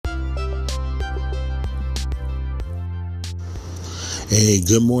Hey,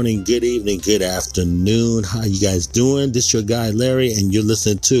 good morning, good evening, good afternoon. How you guys doing? This is your guy, Larry, and you're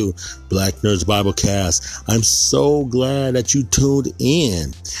listening to Blknerd's Biblecast. I'm so glad that you tuned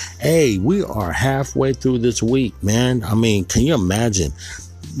in. Hey, we are halfway through this week, man. I mean, can you imagine?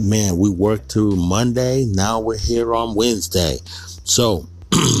 Man, we worked through Monday. Now we're here on Wednesday. So,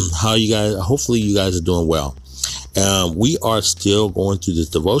 how you guys, hopefully you guys are doing well. We are still going through this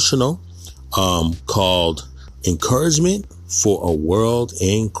devotional called Encouragement for a World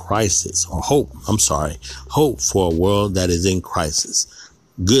in Crisis, or hope for a world that is in crisis.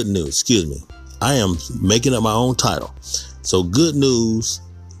 Good news, I am making up my own title. So good news,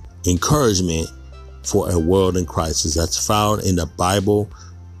 encouragement for a world in crisis. That's found in the Bible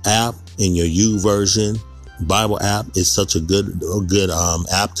app in your U version. Bible app is such a good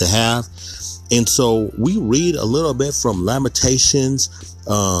app to have. And so we read a little bit from Lamentations,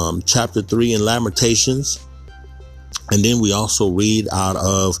 chapter 3 in Lamentations. And then we also read out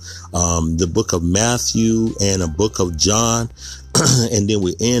of the book of Matthew and a book of John. And then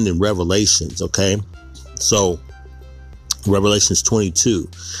we end in Revelations. Okay. So Revelations 22.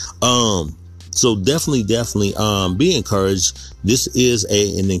 So definitely be encouraged. This is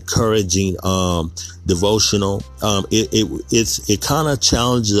an encouraging devotional. It kind of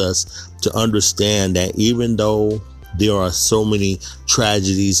challenges us to understand that even though there are so many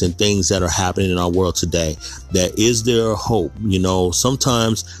tragedies and things that are happening in our world today, that is there hope? You know,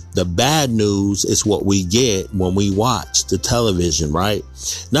 sometimes the bad news is what we get when we watch the television, right?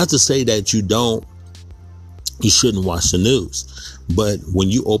 Not to say that you shouldn't watch the news, but when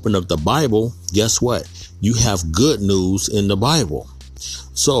you open up the Bible, guess what? You have good news in the Bible.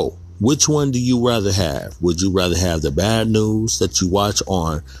 So which one do you rather have? Would you rather have the bad news that you watch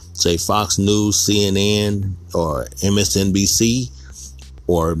on, say, Fox News, CNN, or MSNBC,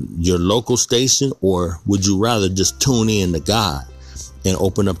 or your local station? Or would you rather just tune in to God and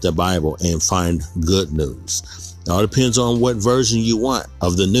open up the Bible and find good news? It all depends on what version you want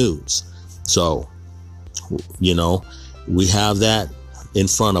of the news. So, you know, we have that in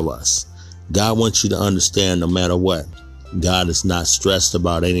front of us. God wants you to understand, no matter what, God is not stressed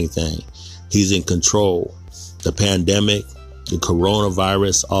about anything. He's in control. The pandemic, the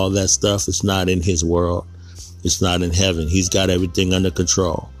coronavirus, all that stuff is not in his world. It's not in heaven. He's got everything under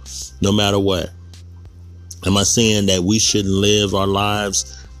control, no matter what. Am I saying that we shouldn't live our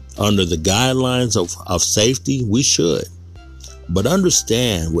lives under the guidelines of safety? We should. But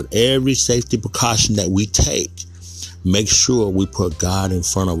understand, with every safety precaution that we take, make sure we put God in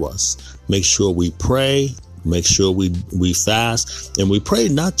front of us. Make sure we pray. Make sure we fast. And we pray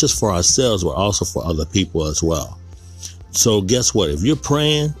not just for ourselves, but also for other people as well. So guess what? If you're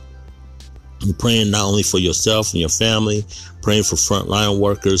praying not only for yourself and your family, praying for frontline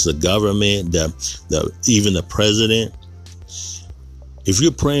workers, the government, even the president. If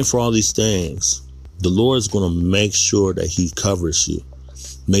you're praying for all these things, the Lord is going to make sure that he covers you.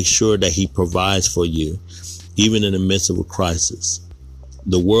 Make sure that he provides for you, even in the midst of a crisis.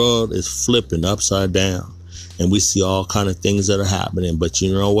 The world is flipping upside down, and we see all kind of things that are happening. But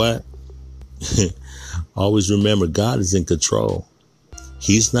you know what? Always remember, God is in control.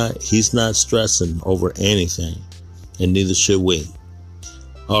 He's not stressing over anything, and neither should we.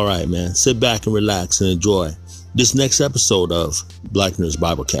 All right, man. Sit back and relax and enjoy this next episode of Blknerd's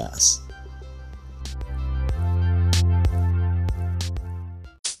Biblecast.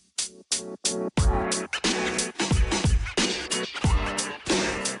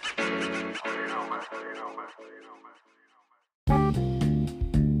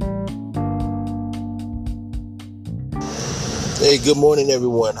 Hey, good morning,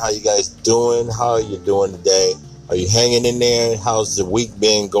 everyone. How you guys doing? How are you doing today? Are you hanging in there? How's the week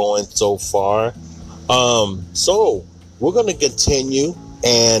been going so far? So we're going to continue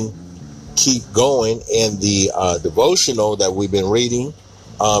and keep going in the devotional that we've been reading.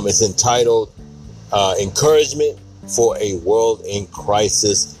 It's entitled Encouragement for a World in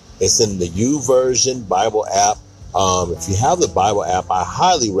Crisis. It's in the U version Bible app. If you have the Bible app, I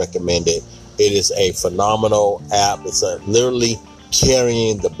highly recommend it. It is a phenomenal app. It's literally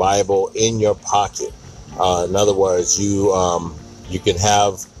carrying the Bible in your pocket. In other words, you can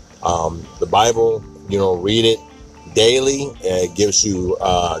have the Bible, read it daily. And it gives you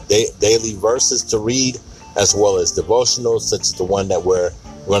daily verses to read, as well as devotionals, such as the one that we're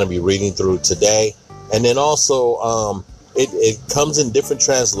going to be reading through today. And then also, it comes in different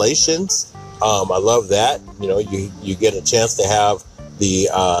translations. I love that. You get a chance to have the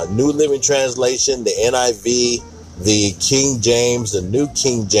New Living Translation, the NIV, the King James, the New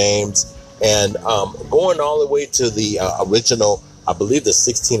King James, and going all the way to the original. I believe the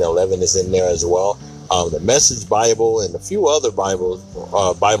 1611 is in there as well. the Message Bible, and a few other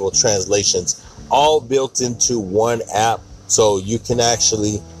Bible translations, all built into one app. So you can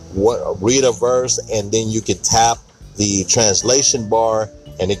actually read a verse, and then you can tap the translation bar,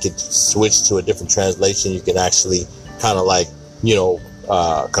 and it could switch to a different translation. You can actually kind of like,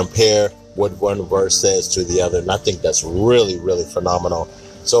 compare what one verse says to the other. And I think that's really, really phenomenal.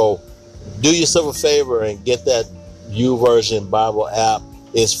 So do yourself a favor and get that YouVersion Bible app.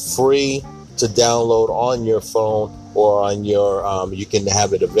 It's free to download on your phone or on your, you can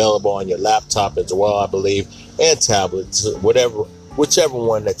have it available on your laptop as well, I believe, and tablets, whichever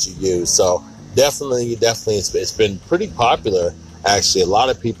one that you use. So definitely, it's been pretty popular. Actually, a lot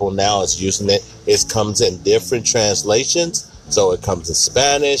of people now is using it. It comes in different translations. So it comes in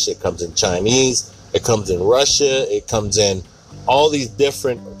Spanish, it comes in Chinese, it comes in Russia, it comes in all these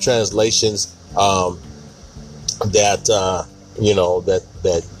different translations that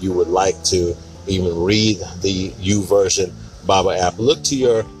you would like to even read the YouVersion Bible app. Look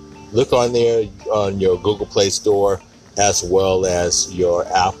on there on your Google Play Store, as well as your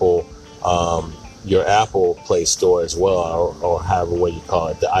Apple Play Store as well, or however way you call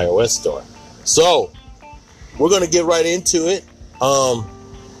it, the iOS store. So we're going to get right into it.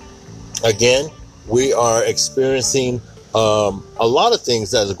 Again, we are experiencing a lot of things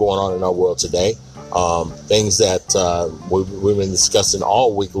that are going on in our world today. Things that we've been discussing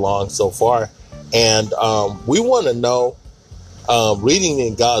all week long so far. And we want to know, reading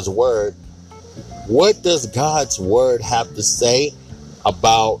in God's Word, what does God's Word have to say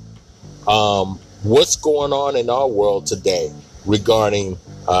about what's going on in our world today regarding,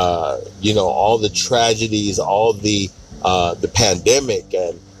 all the tragedies, all the pandemic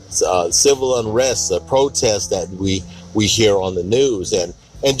and civil unrest, the protests that we hear on the news, and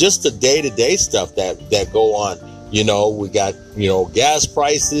just the day-to-day stuff that go on. We got, gas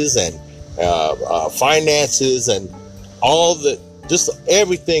prices and finances and just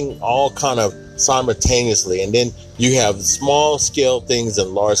everything all kind of simultaneously. And then you have small scale things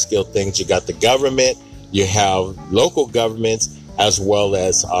and large scale things. You got the government, you have local governments, as well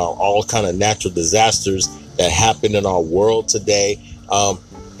as all kind of natural disasters that happen in our world today,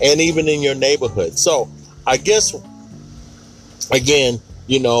 and even in your neighborhood. So I guess, again,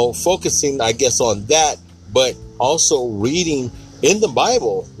 focusing, on that, but also reading in the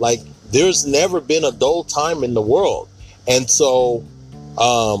Bible. Like, there's never been a dull time in the world. And so,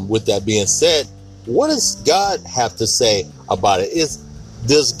 with that being said, what does God have to say about it?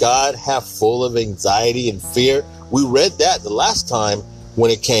 Does God have full of anxiety and fear? We read that the last time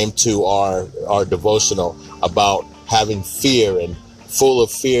when it came to our devotional about having fear and full of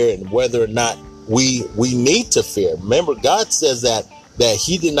fear, and whether or not we need to fear. Remember, God says that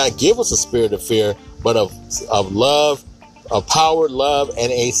he did not give us a spirit of fear, but of love, of power, love,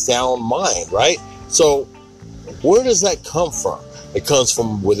 and a sound mind, right? So where does that come from? It comes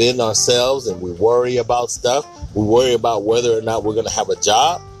from within ourselves, and we worry about stuff. We worry about whether or not we're going to have a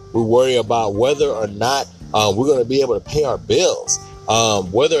job. We worry about whether or not we're going to be able to pay our bills,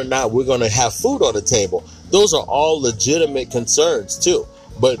 whether or not we're going to have food on the table. Those are all legitimate concerns too.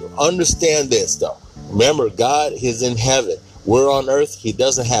 But understand this, though. Remember, God is in heaven. We're on earth. He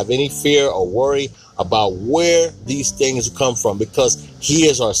doesn't have any fear or worry about where these things come from, because he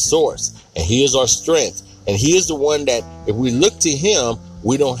is our source and he is our strength. And he is the one that, if we look to him,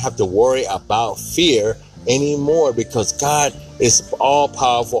 we don't have to worry about fear anymore, because God is all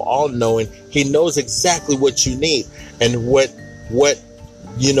powerful, all knowing. He knows exactly what you need, and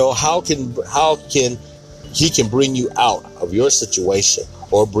how can he can bring you out of your situation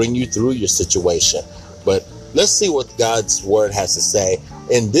or bring you through your situation. But let's see what God's Word has to say.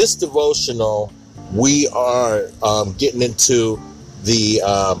 In this devotional, we are getting into the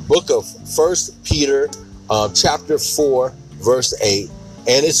book of 1 Peter, chapter 4, verse 8.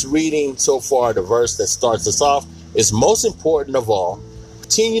 And it's reading so far, the verse that starts us off is, most important of all,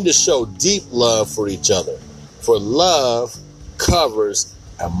 continue to show deep love for each other, for love covers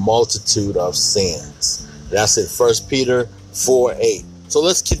a multitude of sins. That's in 1 Peter 4:8. So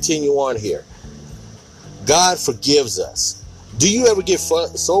let's continue on here. God forgives us. Do you ever get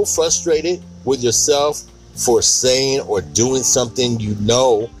so frustrated with yourself for saying or doing something you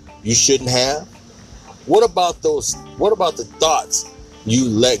know you shouldn't have? What about the thoughts you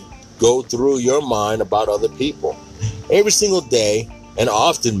let go through your mind about other people? Every single day, and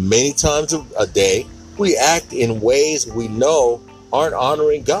often many times a day, we act in ways we know aren't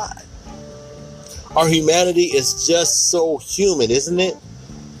honoring God. Our humanity is just so human, isn't it?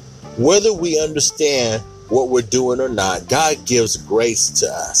 Whether we understand what we're doing or not, God gives grace to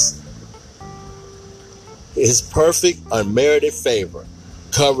us. His perfect, unmerited favor.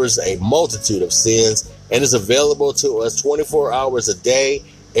 covers a multitude of sins, and is available to us 24 hours a day,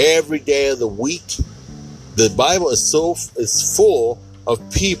 every day of the week. The Bible is full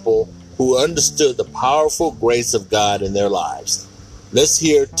of people who understood the powerful grace of God in their lives. Let's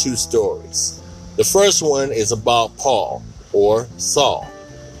hear two stories. The first one is about Paul, or Saul.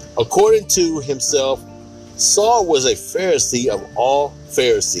 According to himself, Saul was a Pharisee of all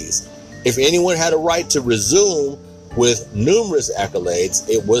Pharisees. If anyone had a right to resume with numerous accolades,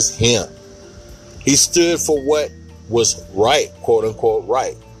 it was him. He stood for what was right, quote unquote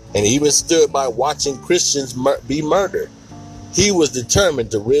right, and even stood by watching Christians be murdered. He was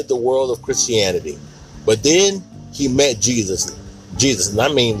determined to rid the world of Christianity. But then he met Jesus, and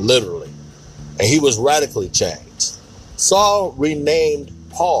I mean literally, and he was radically changed. Saul, renamed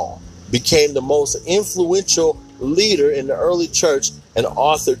Paul, became the most influential leader in the early church and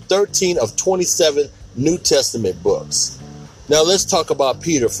authored 13 of 27 New Testament books. Now let's talk about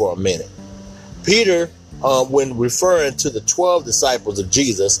Peter for a minute. Peter, when referring to the 12 disciples of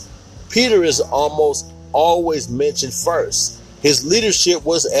Jesus, Peter is almost always mentioned first. His leadership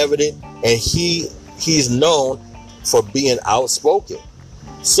was evident, and he's known for being outspoken.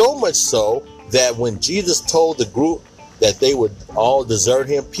 So much so that when Jesus told the group that they would all desert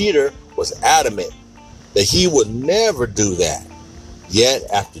him, Peter was adamant that he would never do that. Yet,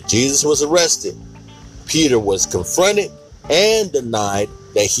 after Jesus was arrested, Peter was confronted and denied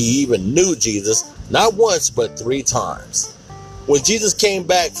that he even knew Jesus, not once, but 3 times. When Jesus came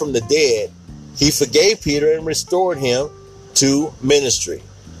back from the dead, he forgave Peter and restored him to ministry.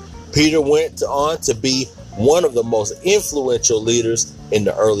 Peter went on to be one of the most influential leaders in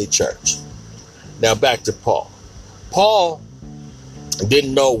the early church. Now back to Paul. Paul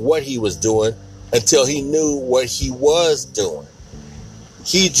didn't know what he was doing until he knew what he was doing.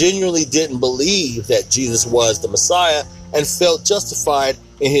 He genuinely didn't believe that Jesus was the Messiah and felt justified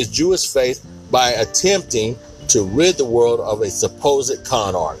in his Jewish faith by attempting to rid the world of a supposed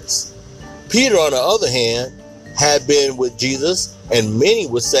con artist. Peter, on the other hand, had been with Jesus, and many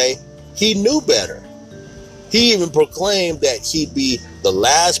would say he knew better. He even proclaimed that he'd be the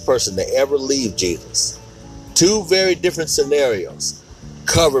last person to ever leave Jesus. 2 very different scenarios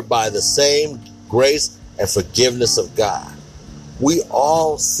covered by the same grace and forgiveness of God. We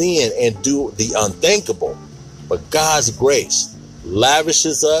all sin and do the unthinkable, but God's grace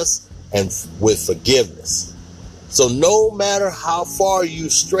lavishes us and with forgiveness. So no matter how far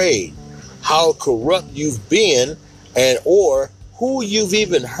you've strayed, how corrupt you've been, and or who you've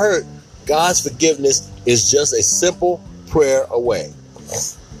even hurt, God's forgiveness is just a simple prayer away.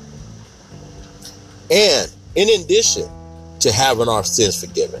 And in addition to having our sins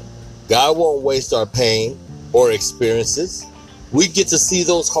forgiven, God won't waste our pain or experiences. We get to see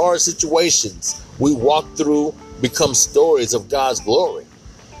those hard situations we walk through become stories of God's glory.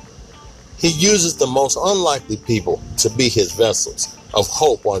 He uses the most unlikely people to be his vessels of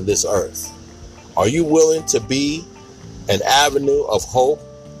hope on this earth. Are you willing to be an avenue of hope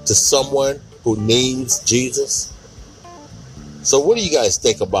to someone who needs Jesus? So what do you guys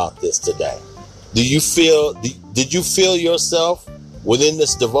think about this today? Did you feel yourself within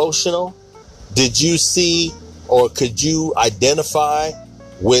this devotional? Did you see or could you identify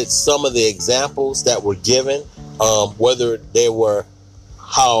with some of the examples that were given? Whether they were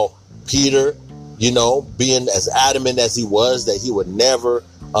how Peter, being as adamant as he was that he would never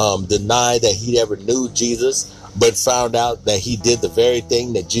deny that he ever knew Jesus, but found out that he did the very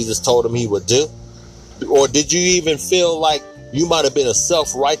thing that Jesus told him he would do? Or did you even feel like you might have been a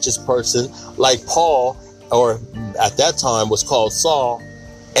self-righteous person like Paul, or at that time was called Saul,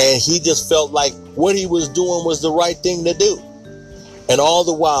 and he just felt like what he was doing was the right thing to do, and all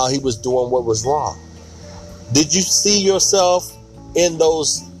the while he was doing what was wrong? Did you see yourself in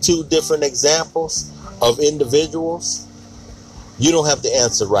those 2 different examples of individuals? You don't have to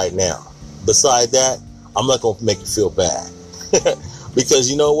answer right now. Beside that, I'm not going to make you feel bad.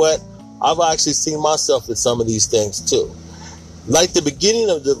 Because you know what? I've actually seen myself in some of these things too. Like the beginning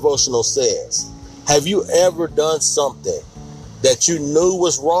of the devotional says, have you ever done something that you knew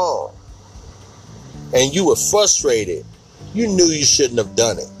was wrong and you were frustrated? You knew you shouldn't have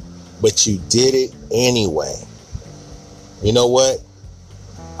done it, but you did it anyway. You know what?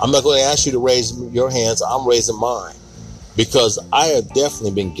 I'm not going to ask you to raise your hands. I'm raising mine because I have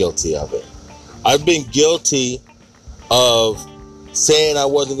definitely been guilty of it. I've been guilty of saying I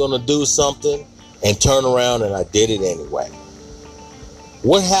wasn't going to do something and turn around and I did it anyway.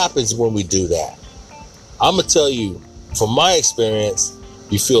 What happens when we do that? I'm going to tell you, from my experience,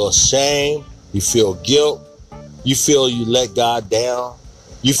 you feel ashamed, you feel guilt, you feel you let God down.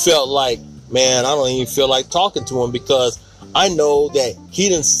 You felt like, man, I don't even feel like talking to him because I know that he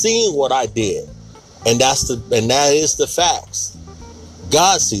done seen what I did. And that is the facts.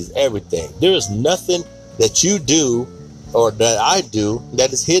 God sees everything. There is nothing that you do or that I do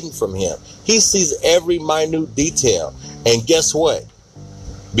that is hidden from him. He sees every minute detail. And guess what?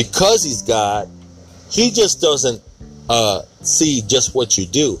 Because he's God, he just doesn't see just what you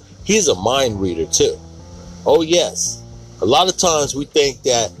do. He's a mind reader too. Oh yes. A lot of times we think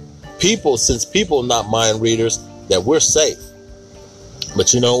that since people are not mind readers, that we're safe.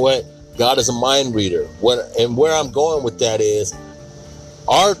 But you know what? God is a mind reader. And where I'm going with that is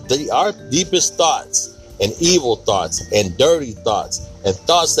our deepest thoughts and evil thoughts and dirty thoughts and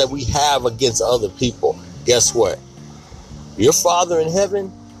thoughts that we have against other people. Guess what? Your Father in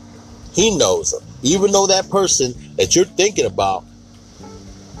heaven, he knows them. Even though that person that you're thinking about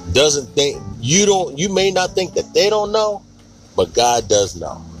doesn't think, you may not think that they don't know, but God does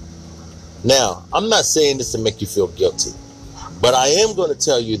know. Now, I'm not saying this to make you feel guilty, but I am going to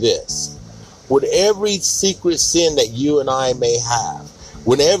tell you this. With every secret sin that you and I may have,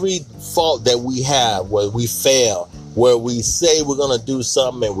 with every fault that we have, where we fail, where we say we're going to do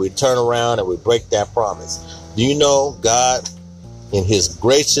something and we turn around and we break that promise. Do you know God, in his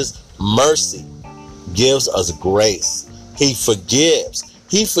gracious mercy, gives us grace? He forgives.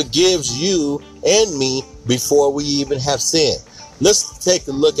 He forgives you and me before we even have sinned. Let's take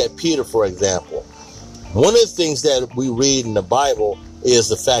a look at Peter, for example. One of the things that we read in the Bible is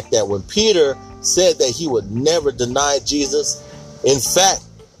the fact that when Peter said that he would never deny Jesus, in fact,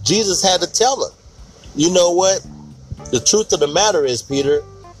 Jesus had to tell him, you know what? The truth of the matter is, Peter,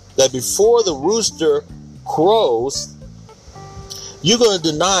 that before the rooster crows, you're going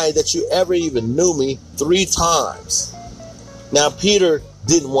to deny that you ever even knew me 3 times. Now, Peter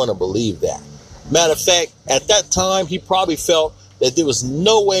didn't want to believe that. Matter of fact, at that time, he probably felt that there was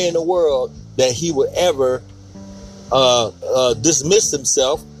no way in the world that he would ever dismiss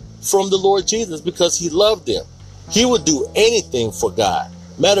himself from the Lord Jesus, because he loved him. He would do anything for God.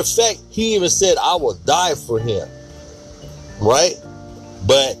 Matter of fact, he even said, I will die for him. Right?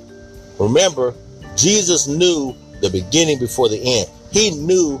 But remember, Jesus knew the beginning before the end. He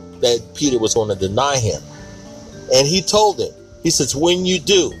knew that Peter was going to deny him. And he told him, he says, when you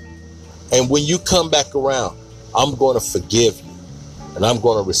do, and when you come back around, I'm going to forgive you and I'm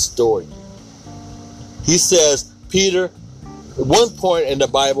going to restore you. He says, Peter, at one point in the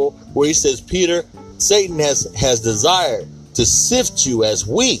Bible where he says, Peter, Satan has desired to sift you as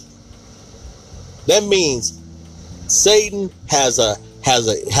wheat. That means Satan has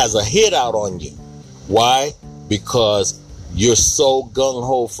a hit out on you. Why? Because you're so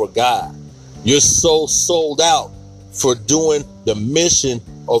gung-ho for God. You're so sold out for doing the mission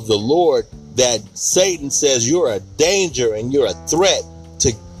of the Lord that Satan says you're a danger and you're a threat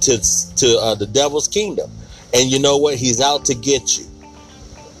to the devil's kingdom. And you know what? He's out to get you.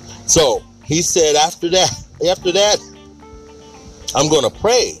 So he said, after that, I'm going to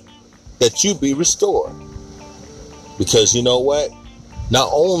pray that you be restored. Because you know what? Not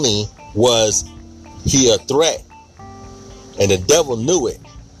only was he a threat, and the devil knew it,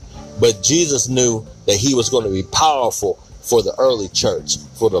 but Jesus knew that he was going to be powerful for the early church,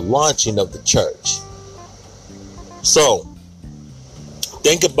 for the launching of the church. So,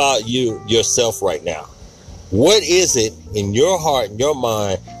 think about yourself right now. What is it in your heart and your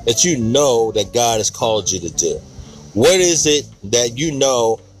mind that you know that God has called you to do? What is it that you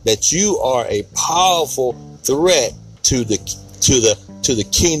know that you are a powerful threat to the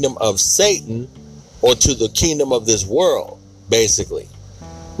kingdom of Satan, or to the kingdom of this world, basically?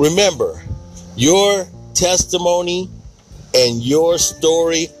 Remember, your testimony and your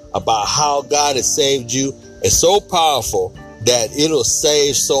story about how God has saved you is so powerful that it'll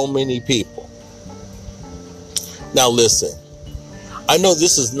save so many people. Now listen, I know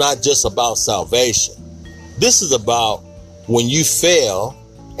this is not just about salvation. This is about when you fail,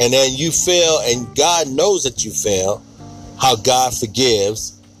 and then you fail and God knows that you fail, how God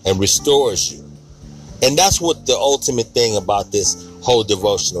forgives and restores you. And that's what the ultimate thing about this whole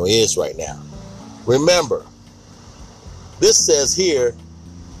devotional is right now. Remember, this says here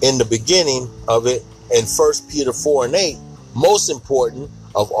in the beginning of it in 1 Peter 4:8, most important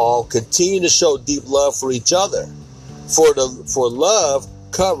of all, continue to show deep love for each other. For love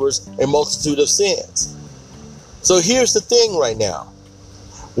covers a multitude of sins. So here's the thing right now.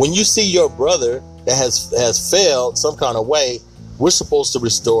 When you see your brother that has failed some kind of way, we're supposed to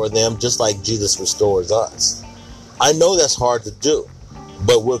restore them just like Jesus restores us. I know that's hard to do,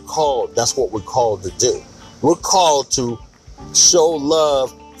 but that's what we're called to do. We're called to show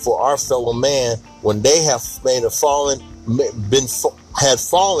love for our fellow man when they have fallen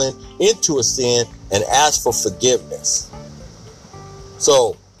into a sin and ask for forgiveness.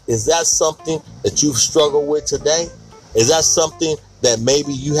 So is that something that you've struggled with today? Is that something that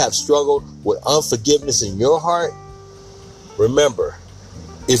maybe you have struggled with unforgiveness in your heart? Remember,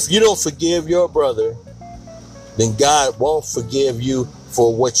 if you don't forgive your brother, then God won't forgive you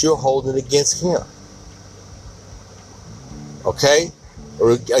for what you're holding against him. Okay?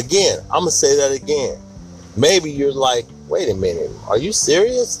 Or again, I'm going to say that again. Maybe you're like, wait a minute, are you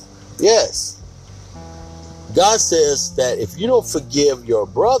serious? Yes. God says that if you don't forgive your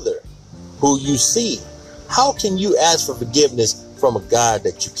brother who you see, how can you ask for forgiveness from a God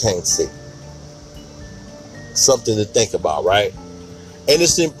that you can't see? Something to think about, right? And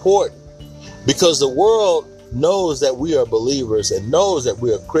it's important because the world knows that we are believers and knows that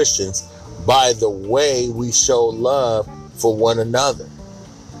we are Christians by the way we show love for one another.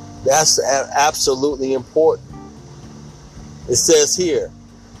 That's absolutely important. It says here,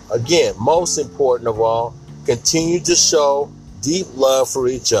 again, most important of all, continue to show deep love for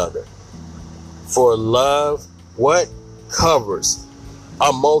each other. For love, what? Covers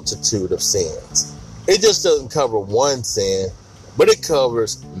a multitude of sins. It just doesn't cover one sin, but it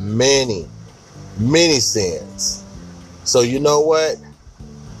covers many, many sins. So you know what?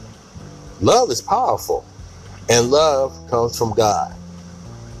 Love is powerful, and love comes from God.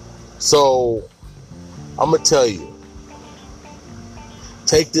 So I'm going to tell you,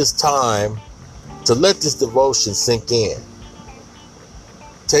 take this time to let this devotion sink in.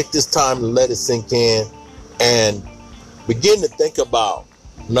 Take this time to let it sink in and begin to think about,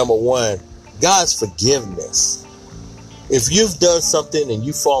 number one, God's forgiveness. If you've done something and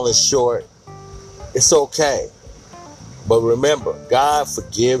you've fallen short, it's okay. But remember, God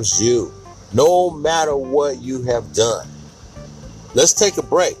forgives you no matter what you have done. Let's take a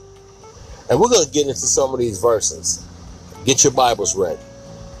break. And we're going to get into some of these verses. Get your Bibles ready.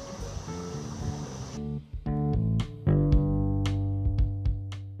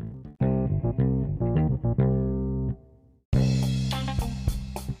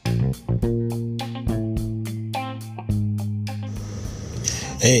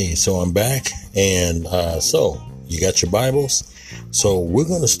 Hey, so I'm back, and so you got your Bibles. So we're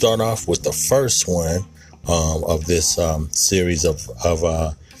going to start off with the first one of this series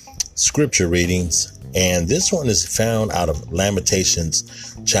of scripture readings, and this one is found out of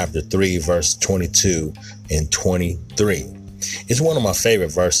Lamentations chapter 3, verse 22 and 23. It's one of my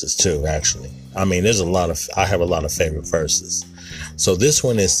favorite verses too, actually. I mean, I have a lot of favorite verses. So this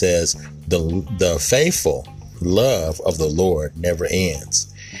one, it says, the faithful love of the Lord never ends.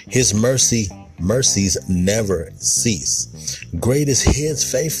 His mercies never cease. Great is his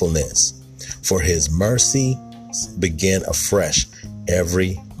faithfulness, for his mercy begin afresh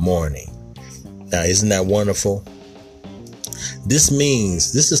every morning. Now, isn't that wonderful? This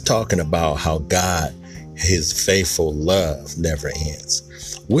is talking about how God, his faithful love never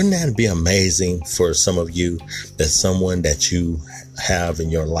ends. Wouldn't that be amazing for some of you, that someone that you have in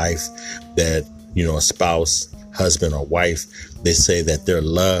your life, that, you know, a spouse, husband or wife, they say that their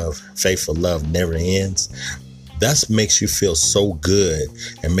love, faithful love, never ends. That makes you feel so good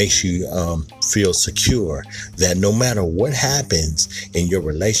and makes you feel secure that no matter what happens in your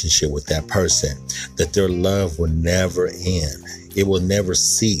relationship with that person, that their love will never end. It will never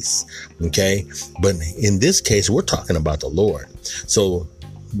cease. Okay. But in this case, we're talking about the Lord. So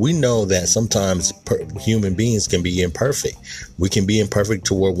we know that sometimes human beings can be imperfect. We can be imperfect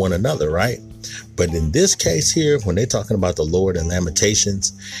toward one another, right? But in this case here, when they're talking about the Lord in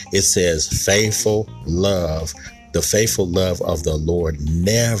Lamentations, it says faithful love. The faithful love of the Lord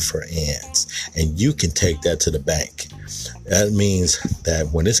never ends. And you can take that to the bank. That means that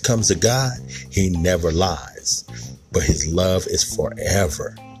when this comes to God, he never lies, but his love is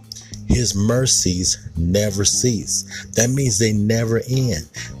forever. His mercies never cease. That means they never end.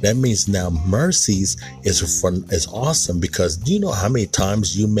 That means now mercies is awesome, because do you know how many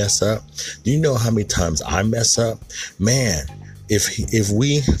times you mess up? Do you know how many times I mess up? Man, if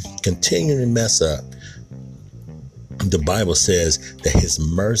we continue to mess up, the Bible says that his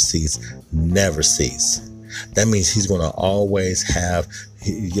mercies never cease. That means he's going to always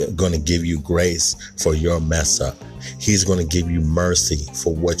going to give you grace for your mess up. He's going to give you mercy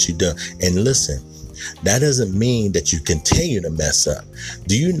for what you do. And listen, that doesn't mean that you continue to mess up.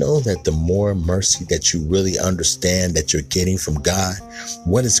 Do you know that the more mercy that you really understand that you're getting from God,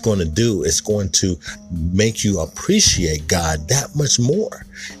 what it's going to do, it's going to make you appreciate God that much more.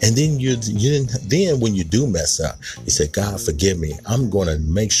 And then then when you do mess up, you say, God, forgive me. I'm going to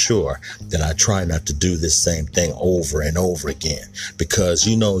make sure that I try not to do this same thing over and over again, because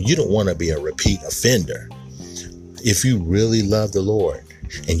you know, you don't want to be a repeat offender. If you really love the Lord,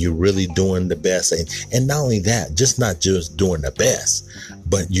 and you're really doing the best. And not only that, not just doing the best,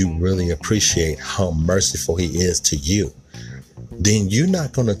 but you really appreciate how merciful he is to you, then you're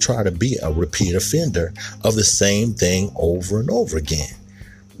not going to try to be a repeat offender of the same thing over and over again.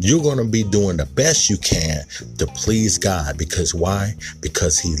 You're going to be doing the best you can to please God. Because why?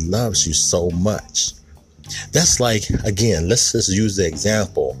 Because he loves you so much. That's like, again, let's just use the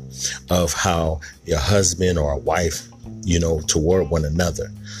example of how your husband or a wife, toward one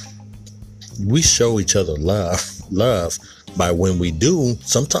another. We show each other love by when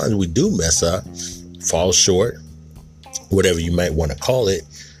sometimes we do mess up, fall short, whatever you might want to call it,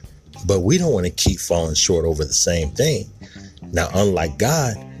 but we don't want to keep falling short over the same thing. Now, unlike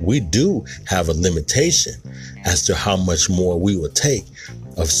God, we do have a limitation as to how much more we will take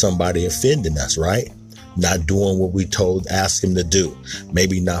of somebody offending us, right? Not doing what we ask him to do,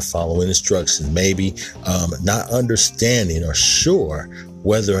 maybe not following instructions, maybe not understanding or sure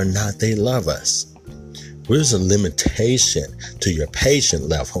whether or not they love us. There's a limitation to your patient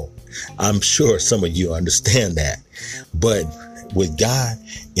level. I'm sure some of you understand that, but with God,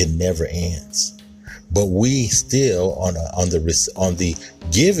 it never ends. But we still on the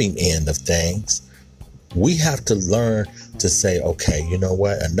giving end of things, we have to learn to say, okay, you know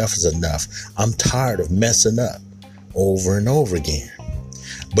what? Enough is enough. I'm tired of messing up over and over again.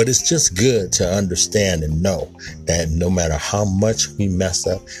 But it's just good to understand and know that no matter how much we mess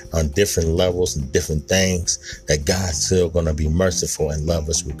up on different levels and different things, that God's still going to be merciful and love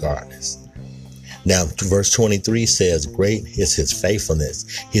us regardless. Now, verse 23 says, great is his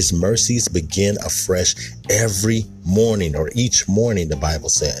faithfulness. His mercies begin afresh every morning, or each morning, the Bible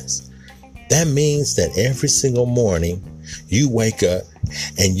says. That means that every single morning you wake up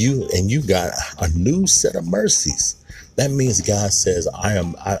and you got a new set of mercies. That means God says,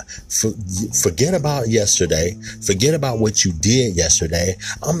 forget about yesterday. Forget about what you did yesterday.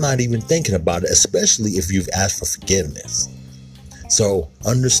 I'm not even thinking about it, especially if you've asked for forgiveness. So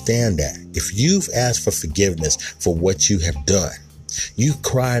understand that if you've asked for forgiveness for what you have done, you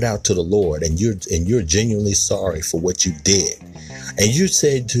cried out to the Lord and you're genuinely sorry for what you did. And you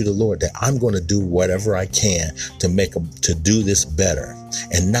said to the Lord that I'm going to do whatever I can to do this better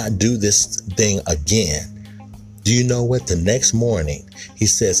and not do this thing again. Do you know what? The next morning, he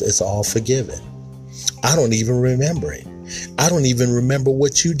says, it's all forgiven. I don't even remember it. I don't even remember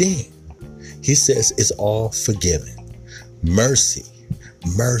what you did. He says, it's all forgiven. Mercy,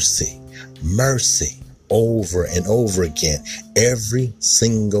 mercy, mercy, over and over again, every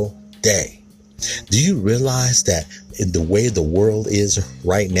single day. Do you realize that in the way the world is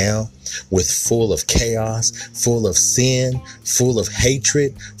right now, full of chaos, full of sin, full of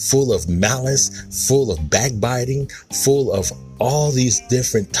hatred, full of malice, full of backbiting, full of all these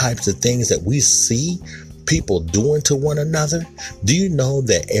different types of things that we see people doing to one another? Do you know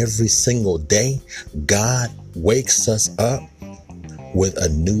that every single day God wakes us up with a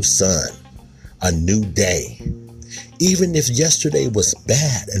new sun, a new day? Even if yesterday was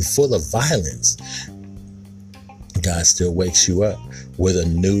bad and full of violence, God still wakes you up with a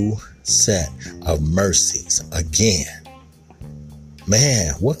new set of mercies again.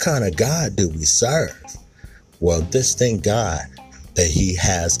 Man, what kind of God do we serve? Well, this thank God that he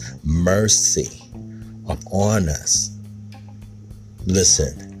has mercy upon us.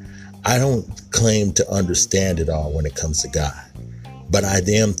 Listen, I don't claim to understand it all when it comes to God, but I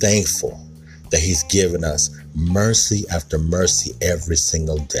am thankful that he's given us mercy after mercy every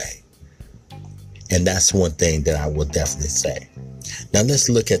single day. And that's one thing that I will definitely say. Now let's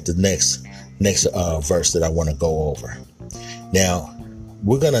look at the next verse that I want to go over. Now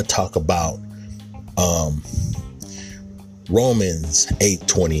we're going to talk about Romans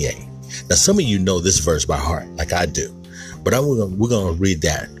 8:28. Now some of you know this verse by heart, like I do, but we're going to read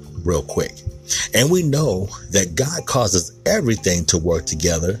that real quick. And we know that God causes everything to work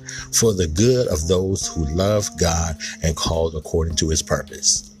together for the good of those who love God and called according to his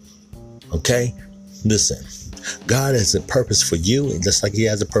purpose. Okay? Listen, God has a purpose for you, and just like he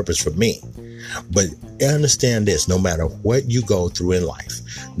has a purpose for me. But understand this, no matter what you go through in life,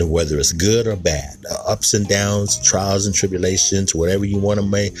 whether it's good or bad, ups and downs, trials and tribulations, whatever you want to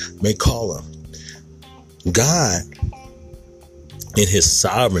may call them, God, in his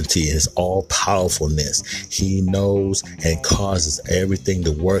sovereignty, his all-powerfulness, he knows and causes everything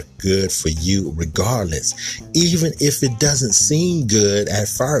to work good for you regardless, even if it doesn't seem good at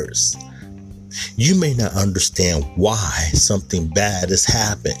first. You may not understand why something bad has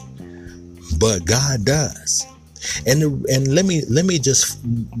happened, but God does. And let me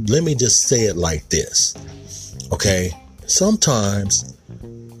just say it like this. Okay? Sometimes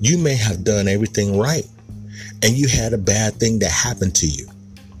you may have done everything right, and you had a bad thing that happened to you.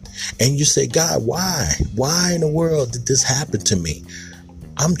 And you say, God, why? Why in the world did this happen to me?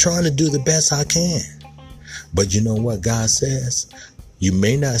 I'm trying to do the best I can. But you know what God says? You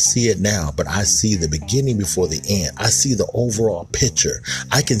may not see it now, but I see the beginning before the end. I see the overall picture.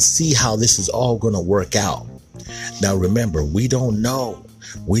 I can see how this is all going to work out. Now, remember, we don't know.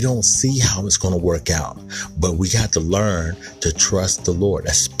 We don't see how it's going to work out, but we got to learn to trust the Lord,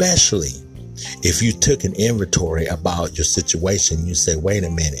 especially if you took an inventory about your situation. You say, wait a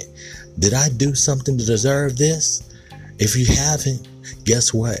minute, did I do something to deserve this? If you haven't,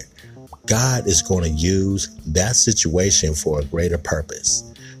 guess what? God is going to use that situation for a greater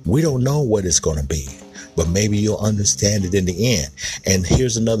purpose. We don't know what it's going to be, but maybe you'll understand it in the end. And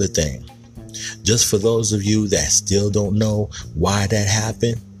here's another thing. Just for those of you that still don't know why that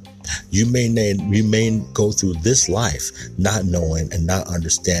happened, you may go through this life not knowing and not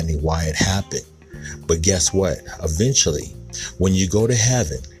understanding why it happened. But guess what? Eventually, when you go to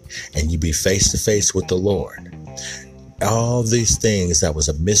heaven and you be face to face with the Lord, all these things that was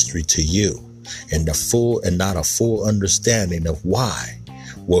a mystery to you and not a full understanding of why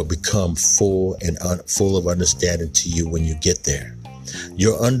will become full of understanding to you when you get there.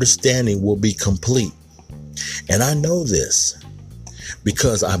 Your understanding will be complete. And I know this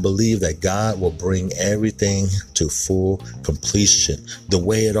because I believe that God will bring everything to full completion the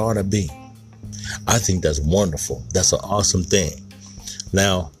way it ought to be. I think that's wonderful. That's an awesome thing.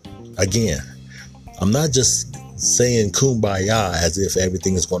 Now, again, I'm not just saying kumbaya as if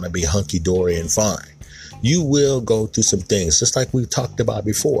everything is going to be hunky-dory and fine. You will go through some things, just like we talked about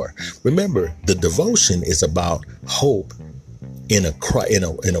before. Remember, the devotion is about hope in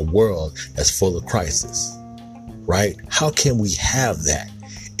a world that's full of crisis, right? How can we have that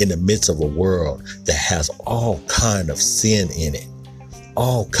in the midst of a world that has all kind of sin in it,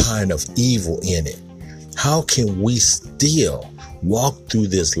 all kind of evil in it? How can we still walk through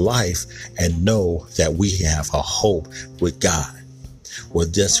this life and know that we have a hope with God? Well,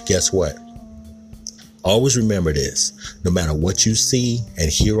 just guess what? Always remember this. No matter what you see and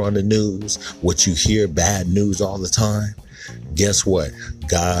hear on the news, what you hear bad news all the time, guess what?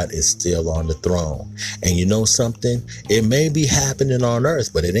 God is still on the throne. And you know something? It may be happening on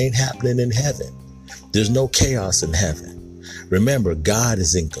earth, but it ain't happening in heaven. There's no chaos in heaven. Remember, God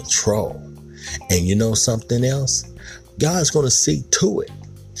is in control. And you know something else? God's going to see to it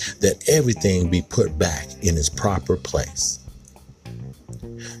that everything be put back in its proper place.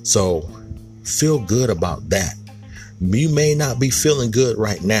 So feel good about that. You may not be feeling good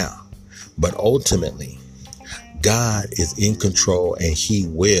right now, but ultimately, God is in control and he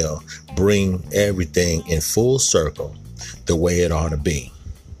will bring everything in full circle the way it ought to be.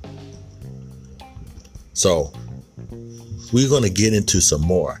 So we're going to get into some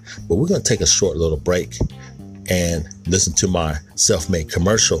more, but we're going to take a short little break and listen to my self-made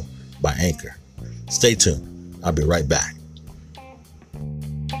commercial by Anchor. Stay tuned. I'll be right back.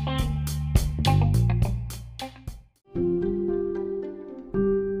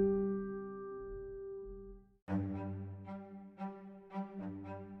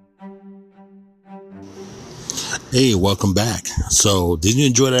 Hey, welcome back. So did you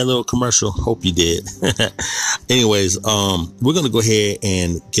enjoy that little commercial? Hope you did. Anyways, we're going to go ahead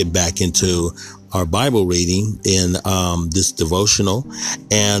and get back into our Bible reading in this devotional.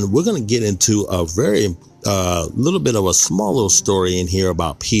 And we're going to get into a very little bit of a small little story in here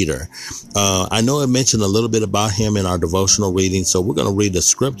about Peter. I know I mentioned a little bit about him in our devotional reading. So we're going to read the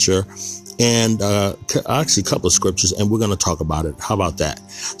scripture and actually a couple of scriptures, and we're going to talk about it. How about that?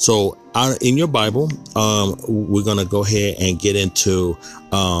 So in your Bible, we're going to go ahead and get into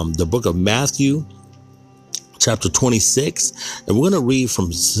the book of Matthew, chapter 26, and we're going to read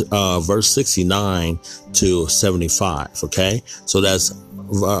from verse 69 to 75. Okay, so that's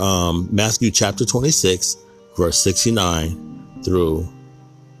Matthew chapter 26, verse 69 through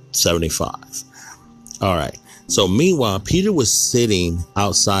 75. All right. So meanwhile, Peter was sitting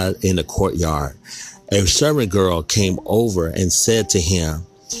outside in the courtyard. A servant girl came over and said to him,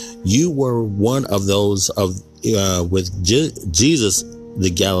 "You were one of those with Jesus the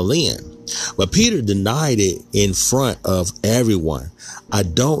Galilean." But Peter denied it in front of everyone. "I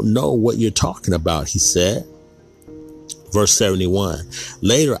don't know what you're talking about," he said. Verse 71.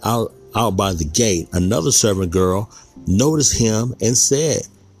 Later, out by the gate, another servant girl noticed him and said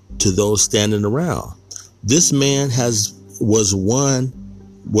to those standing around, "This man was one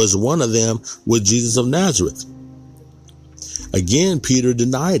of them with Jesus of Nazareth." Again, Peter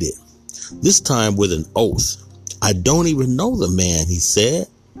denied it, this time with an oath. "I don't even know the man," he said.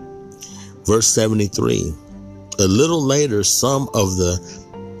 Verse 73. A little later, some of the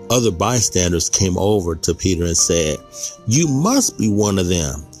other bystanders came over to Peter and said, "You must be one of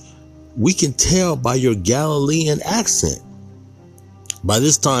them. We can tell by your Galilean accent." By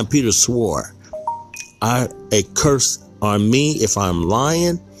this time, Peter swore, "A curse on me if I'm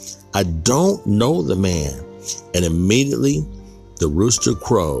lying. I don't know the man." And immediately the rooster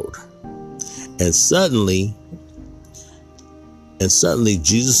crowed. And suddenly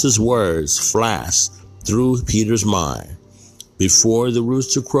Jesus' words flashed through Peter's mind. "Before the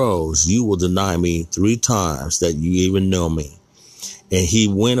rooster crows, you will deny me 3 times that you even know me." And he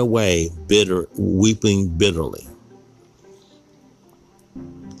went away weeping bitterly.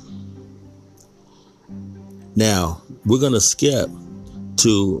 Now, we're going to skip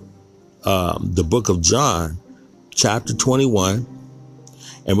to the book of John, chapter 21,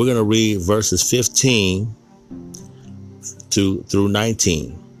 and we're going to read verses 15 through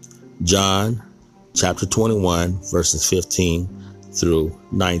 19. John, chapter 21, verses 15 through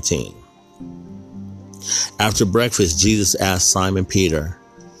 19. After breakfast, Jesus asked Simon Peter,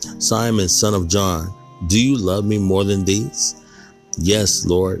 "Simon, son of John, do you love me more than these?" "Yes,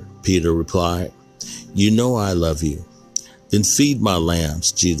 Lord," Peter replied. "You know I love you." "Then feed my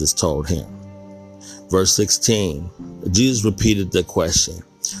lambs," Jesus told him. Verse 16, Jesus repeated the question,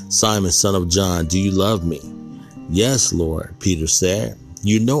 "Simon, son of John, do you love me?" "Yes, Lord," Peter said.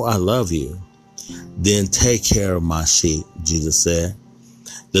 "You know I love you." "Then take care of my sheep," Jesus said.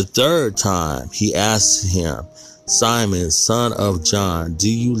 The third time he asked him, "Simon, son of John, do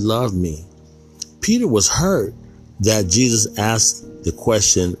you love me?" Peter was hurt that Jesus asked the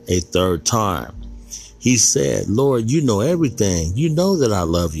question a third time. He said, "Lord, you know everything. You know that I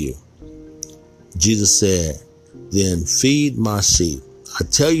love you." Jesus said, "Then feed my sheep. I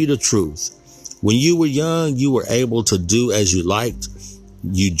tell you the truth. When you were young, you were able to do as you liked.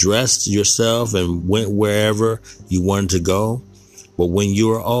 You dressed yourself and went wherever you wanted to go. But when you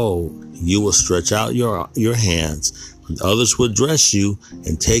are old, you will stretch out your hands, and others will dress you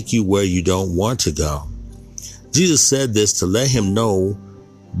and take you where you don't want to go." Jesus said this to let him know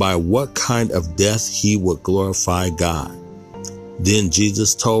by what kind of death he would glorify God. Then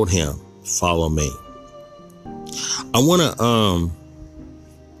Jesus told him, "Follow me." I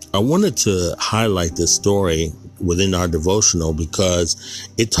wanted to highlight this story within our devotional because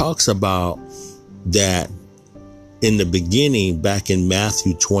it talks about that in the beginning, back in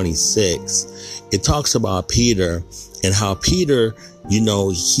Matthew 26, it talks about Peter and how Peter,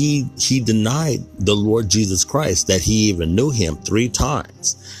 he denied the Lord Jesus Christ, that he even knew him 3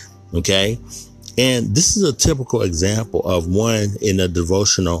 times. Okay. And this is a typical example of one in a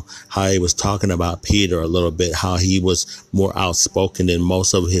devotional, how he was talking about Peter a little bit, how he was more outspoken than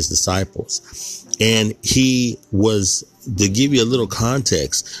most of his disciples. And he was, to give you a little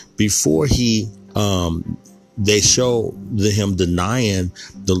context, before they show him denying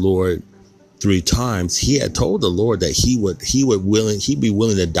the Lord 3 times, he had told the Lord that he'd be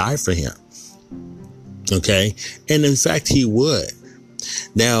willing to die for him. Okay. And in fact, he would.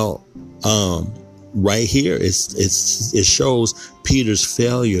 Now, right here, it shows Peter's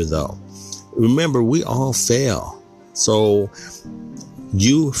failure, though. Remember, we all fail. So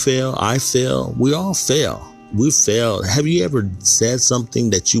you fail, I fail, we all fail. We fail. Have you ever said something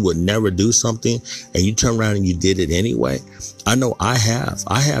that you would never do something and you turn around and you did it anyway? I know I have.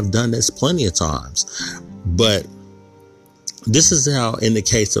 I have done this plenty of times. But this is how, in the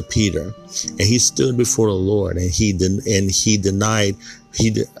case of Peter, and he stood before the Lord and he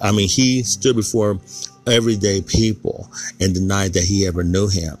stood before everyday people and denied that he ever knew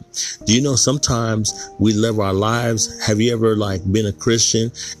him. Do you know sometimes we live our lives? Have you ever been a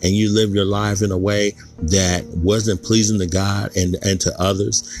Christian and you live your life in a way that wasn't pleasing to God and to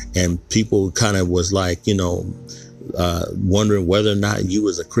others, and people kind of was wondering whether or not you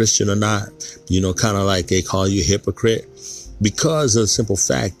was a Christian or not, kind of like they call you a hypocrite? Because of the simple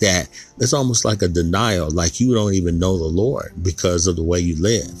fact that it's almost like a denial, like you don't even know the Lord because of the way you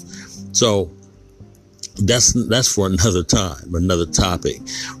live. So that's for another time, another topic.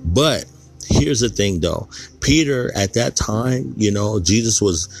 But here's the thing, though. Peter, at that time, Jesus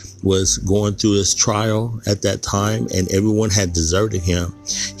was going through his trial at that time, and everyone had deserted him.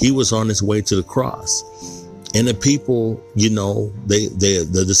 He was on his way to the cross. And the people,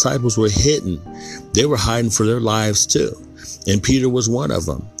 the disciples were hidden. They were hiding for their lives too. And Peter was one of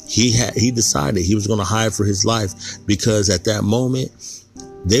them. He decided he was going to hide for his life, because at that moment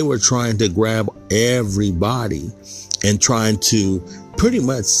they were trying to grab everybody and trying to pretty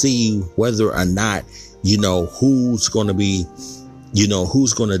much see whether or not, who's going to be,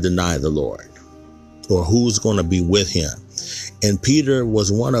 who's going to deny the Lord or who's going to be with him. And Peter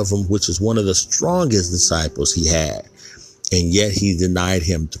was one of them, which is one of the strongest disciples he had. And yet he denied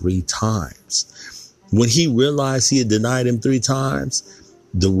him 3 times. When he realized he had denied him 3 times,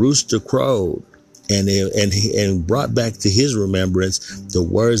 the rooster crowed and brought back to his remembrance the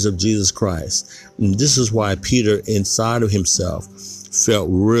words of Jesus Christ. And this is why Peter, inside of himself, felt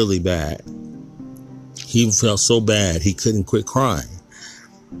really bad. He felt so bad he couldn't quit crying.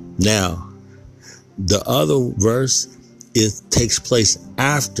 Now, the other verse takes place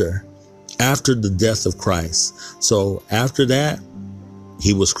after the death of Christ. So after that,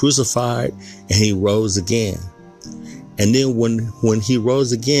 he was crucified and he rose again. And then when he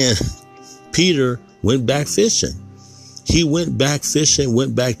rose again, Peter went back fishing. He went back fishing,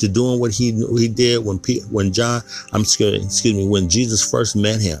 went back to doing what he did when Jesus first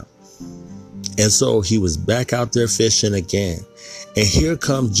met him. And so he was back out there fishing again. And here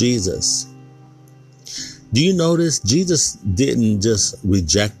comes Jesus. Do you notice Jesus didn't just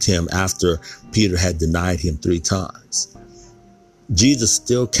reject him after Peter had denied him 3 times? Jesus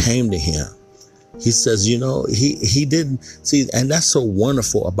still came to him. He says, he didn't see, and that's so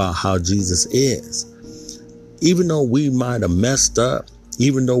wonderful about how Jesus is. Even though we might have messed up,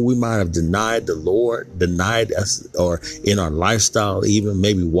 even though we might have denied the Lord, denied us, or in our lifestyle, even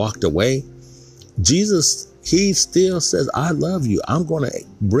maybe walked away, Jesus, he still says, I love you. I'm going to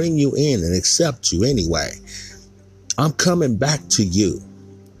bring you in and accept you anyway. I'm coming back to you.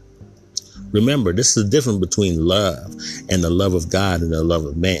 Remember, this is the difference between love and the love of God and the love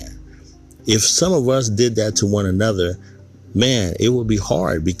of man. If some of us did that to one another, man, it would be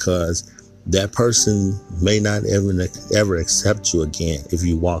hard because that person may not ever accept you again if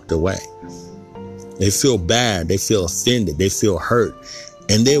you walked away. They feel bad. They feel offended. They feel hurt.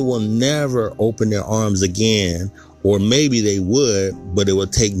 And they will never open their arms again. Or maybe they would, but it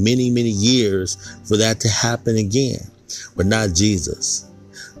would take many, many years for that to happen again. But not Jesus.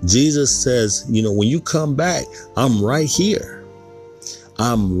 Jesus says, when you come back, I'm right here.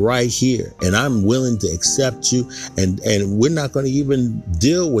 I'm right here, and I'm willing to accept you. And we're not going to even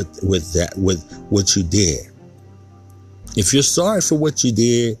deal with that, with what you did. If you're sorry for what you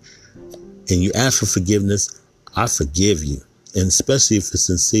did and you ask for forgiveness, I forgive you. And especially if it's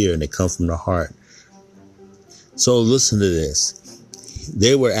sincere and it comes from the heart. So listen to this.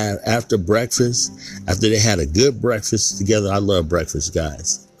 They were after breakfast, after they had a good breakfast together. I love breakfast,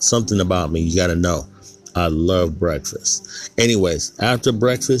 guys. Something about me, you got to know. I love breakfast. Anyways, after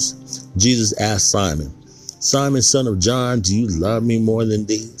breakfast, Jesus asked Simon, Simon, son of John, do you love me more than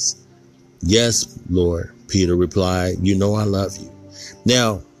these? Yes, Lord, Peter replied. You know I love you.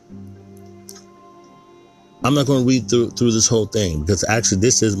 Now, I'm not going to read through this whole thing because actually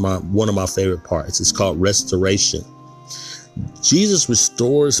this is one of my favorite parts. It's called restoration. Jesus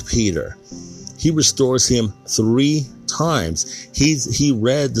restores Peter. He restores him 3 times. He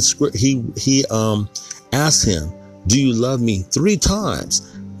read the script. He asked him, do you love me 3 times?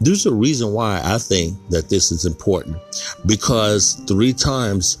 There's a reason why I think that this is important, because 3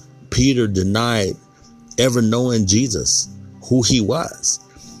 times Peter denied ever knowing Jesus, who he was.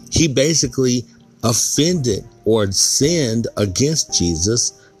 He basically offended or sinned against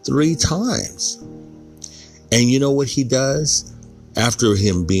Jesus 3 times. And you know what he does after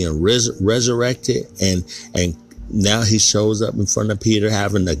him being resurrected and now he shows up in front of Peter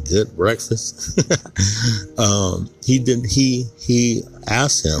having a good breakfast. He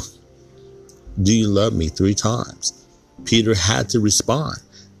asked him, do you love me 3 times? Peter had to respond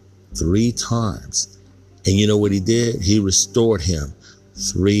 3 times. And you know what he did? He restored him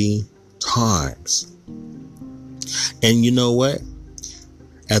 3 times. And you know what?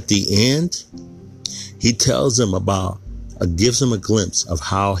 At the end, he tells him gives him a glimpse of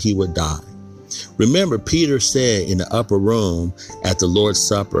how he would die. Remember, Peter said in the upper room at the Lord's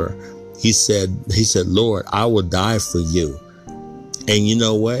Supper, he said, Lord, I will die for you. And you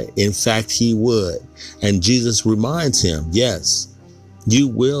know what? In fact, he would. And Jesus reminds him, yes, you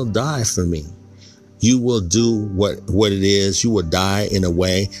will die for me. You will do what it is. You will die in a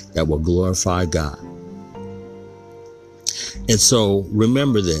way that will glorify God. And so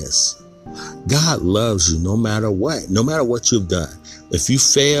remember this. God loves you no matter what you've done. If you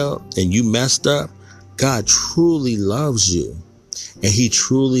failed and you messed up, God truly loves you and he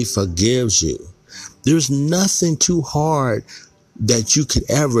truly forgives you. There's nothing too hard that you could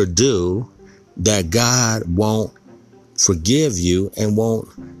ever do that God won't forgive you and won't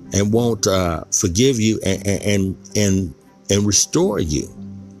forgive you and restore you.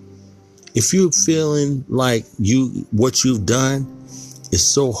 If you're feeling like what you've done is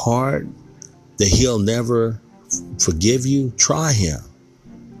so hard that he'll never forgive you, try him.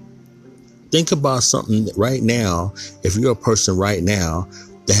 Think about something right now. If you're a person right now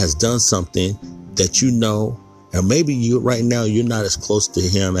that has done something that you know, and maybe right now you're not as close to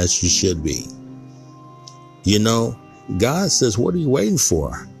him as you should be. God says, what are you waiting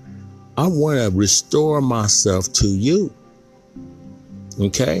for? I want to restore myself to you.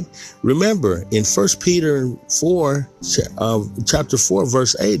 Okay. Remember in 1 Peter 4, chapter 4,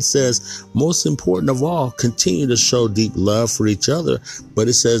 verse 8 says, most important of all, continue to show deep love for each other. But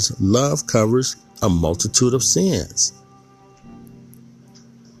it says love covers a multitude of sins.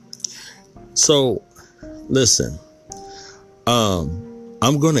 So listen,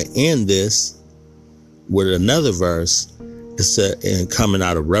 I'm going to end this with another verse. It's coming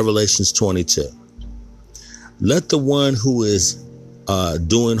out of Revelations 22. Let the one who is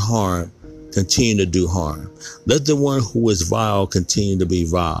doing harm continue to do harm. Let the one who is vile continue to be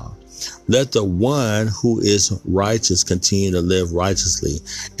vile. Let the one who is righteous continue to live righteously,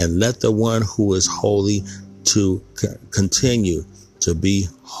 and let the one who is holy to continue to be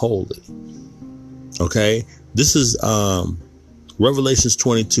holy. Okay, this is Revelations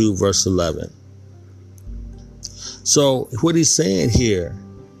 22 verse 11. So what he's saying here,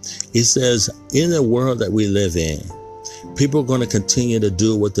 he says, in the world that we live in, people are going to continue to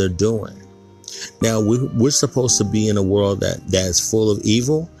do what they're doing. Now, we're supposed to be in a world that's full of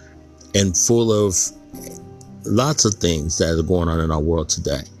evil and full of lots of things that are going on in our world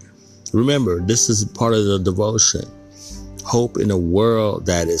today. Remember, this is part of the devotion. Hope in a world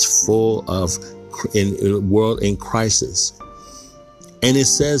that is full of, in a world in crisis. And it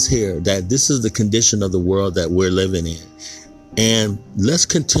says here that this is the condition of the world that we're living in. And let's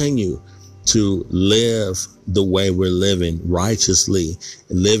continue to live the way we're living, righteously,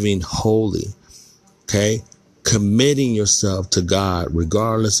 living holy. Okay? Committing yourself to God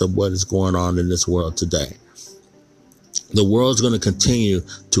regardless of what is going on in this world today. The world's going to continue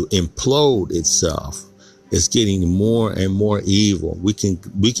to implode itself. It's getting more and more evil. We can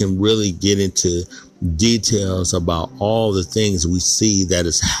really get into details about all the things we see that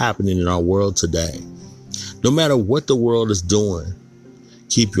is happening in our world today. No matter what the world is doing,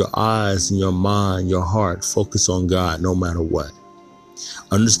 keep your eyes and your mind, your heart focused on God no matter what.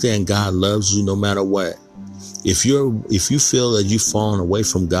 Understand God loves you no matter what. If you feel that you've fallen away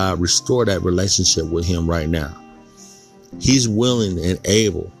from God, restore that relationship with Him right now. He's willing and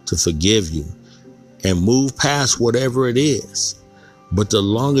able to forgive you and move past whatever it is. But the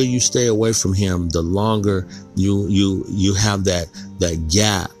longer you stay away from Him, the longer you have that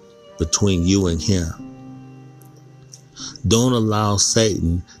gap between you and Him. Don't allow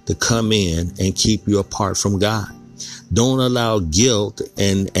Satan to come in and keep you apart from God. Don't allow guilt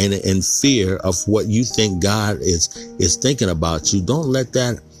and fear of what you think God is thinking about you. Don't let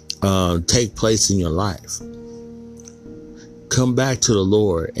that take place in your life. Come back to the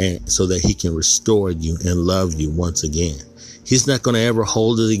Lord and so that He can restore you and love you once again. He's not going to ever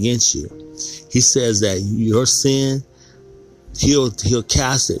hold it against you. He says that your sin, he'll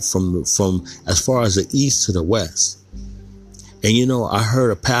cast it from as far as the east to the west. And you know, I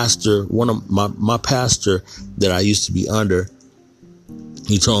heard a pastor, one of my pastor that I used to be under,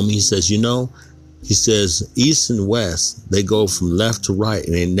 he told me, he says, he says, east and west, they go from left to right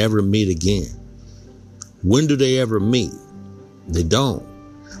and they never meet again. When do they ever meet? They don't.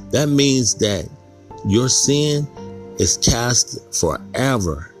 That means that your sin is cast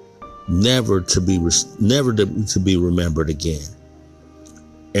forever, never to be remembered again.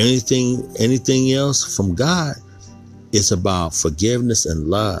 Anything else from God, it's about forgiveness and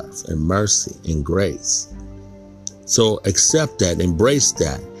love and mercy and grace. So accept that, embrace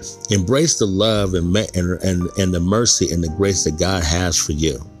the love and the mercy and the grace that God has for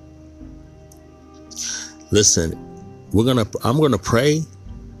you. Listen, I'm gonna pray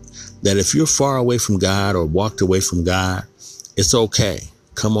that if you're far away from God or walked away from God, it's okay.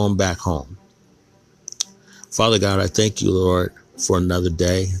 Come on back home. Father God, I thank you, Lord, for another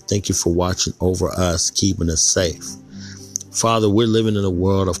day. Thank you for watching over us, keeping us safe. Father, we're living in a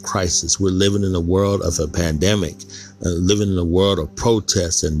world of crisis. We're living in a world of a pandemic, living in a world of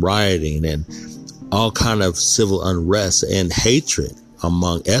protests and rioting and all kind of civil unrest and hatred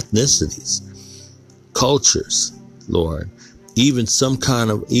among ethnicities, cultures, Lord, even some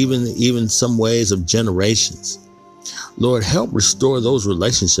ways of generations. Lord, help restore those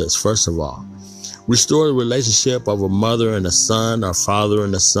relationships. First of all, restore the relationship of a mother and a son, or father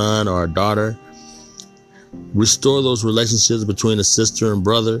and a son, or a daughter. Restore those relationships between a sister and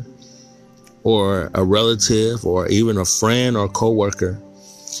brother, or a relative, or even a friend or coworker.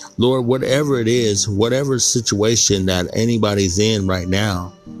 Lord, whatever it is, whatever situation that anybody's in right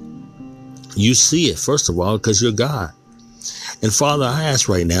now, you see it, first of all, because you're God. And Father, I ask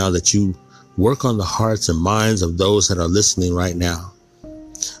right now that you work on the hearts and minds of those that are listening right now.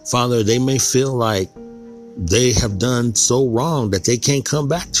 Father, they may feel like they have done so wrong that they can't come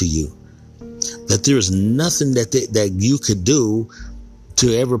back to you. that there is nothing that you could do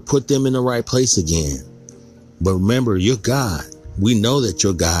to ever put them in the right place again. But remember, you're God. We know that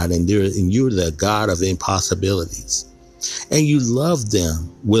you're God, and you're the God of impossibilities. And you love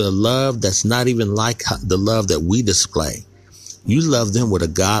them with a love that's not even like the love that we display. You love them with a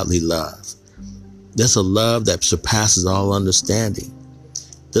godly love. That's a love that surpasses all understanding.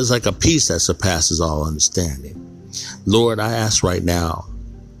 There's like a peace that surpasses all understanding. Lord, I ask right now,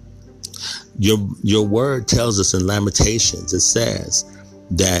 your word tells us in Lamentations, it says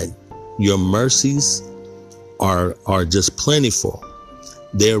that your mercies are just plentiful.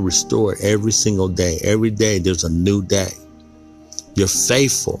 They're restored every single day. Every day there's a new day. You're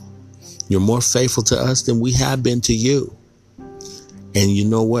faithful. You're more faithful to us than we have been to you. And you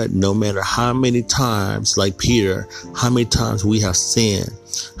know what? No matter how many times, like Peter, how many times we have sinned,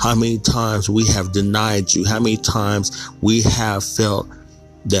 how many times we have denied you, how many times we have felt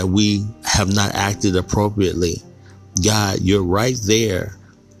that we have not acted appropriately, God, you're right there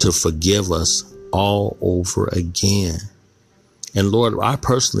to forgive us all over again. And Lord, I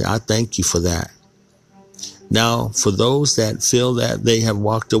thank you for that. Now, for those that feel that they have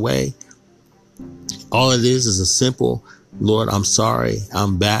walked away, all it is a simple, Lord, I'm sorry,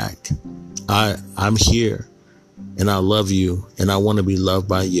 I'm back. I'm here, and I love you, and I want to be loved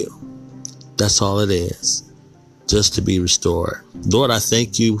by you. That's all it is, just to be restored. Lord, I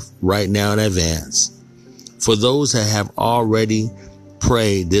thank you right now in advance for those that have already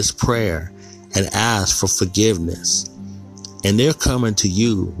prayed this prayer and asked for forgiveness, and they're coming to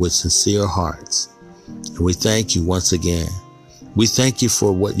you with sincere hearts. And we thank you once again. We thank you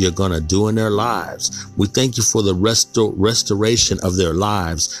for what you're going to do in their lives. We thank you for the restoration of their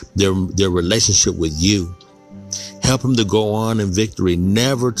lives, their relationship with you. Help them to go on in victory,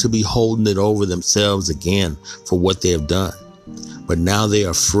 never to be holding it over themselves again for what they have done. But now they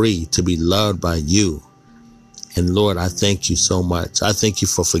are free to be loved by you. And Lord, I thank you so much. I thank you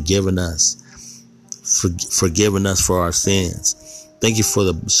for forgiving us, forgiving us for our sins. Thank you for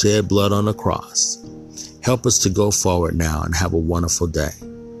the shed blood on the cross. Help us to go forward now and have a wonderful day.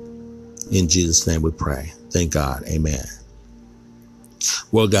 In Jesus' name we pray. Thank God. Amen.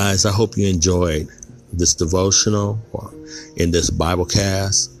 Well, guys, I hope you enjoyed this devotional or in this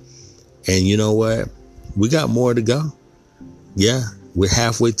Biblecast. And you know what? We got more to go. Yeah, we're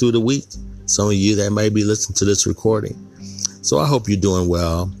halfway through the week. Some of you that may be listening to this recording. So I hope you're doing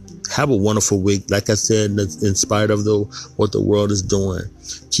well. Have a wonderful week. Like I said, in spite of what the world is doing,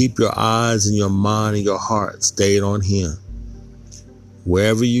 keep your eyes and your mind and your heart stayed on Him.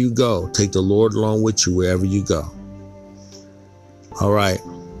 Wherever you go, take the Lord along with you wherever you go. All right.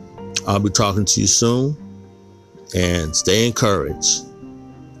 I'll be talking to you soon, and stay encouraged.